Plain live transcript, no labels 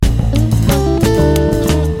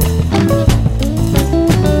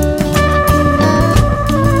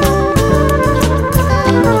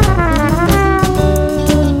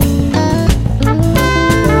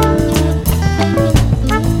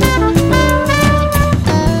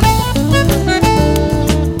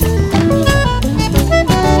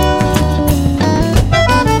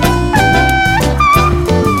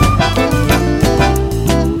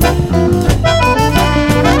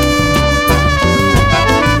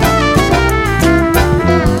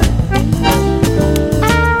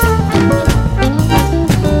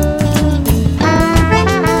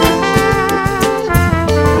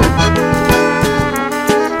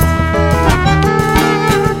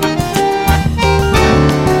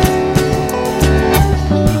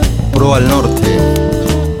al norte,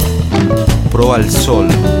 pro al sol,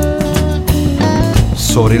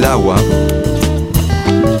 sobre el agua,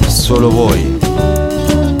 solo voy.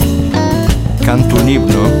 Canto un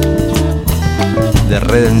himno de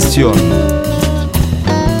redención.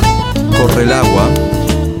 Corre el agua,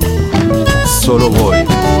 solo voy.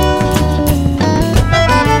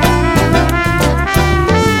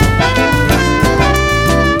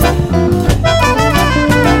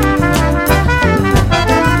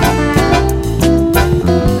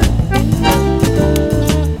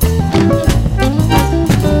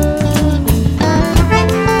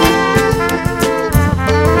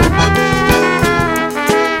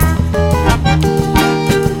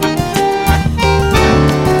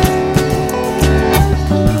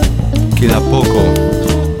 Queda poco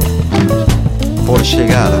por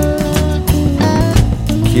llegar.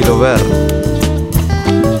 Quiero ver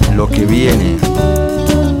lo que viene,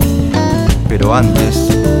 pero antes,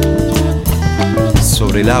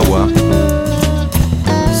 sobre el agua,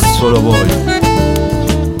 solo voy.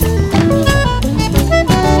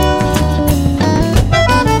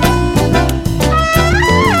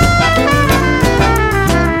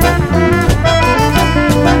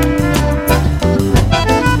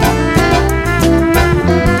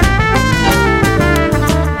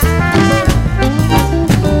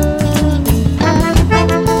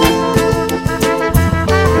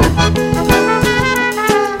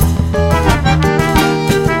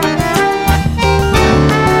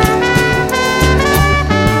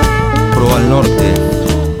 Al norte,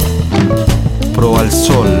 pro al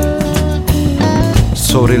sol,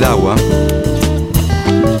 sobre el agua,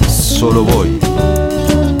 solo voy.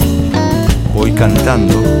 Voy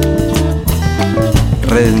cantando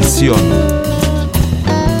redención.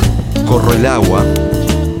 Corro el agua,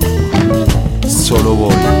 solo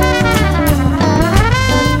voy.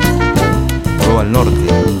 Pro al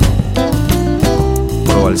norte,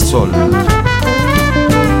 pro al sol.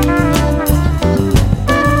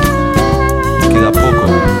 Queda poco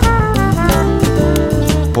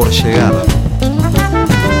por llegar.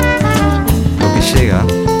 Lo que llega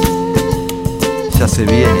ya se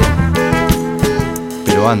viene,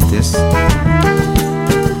 pero antes,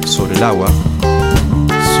 sobre el agua,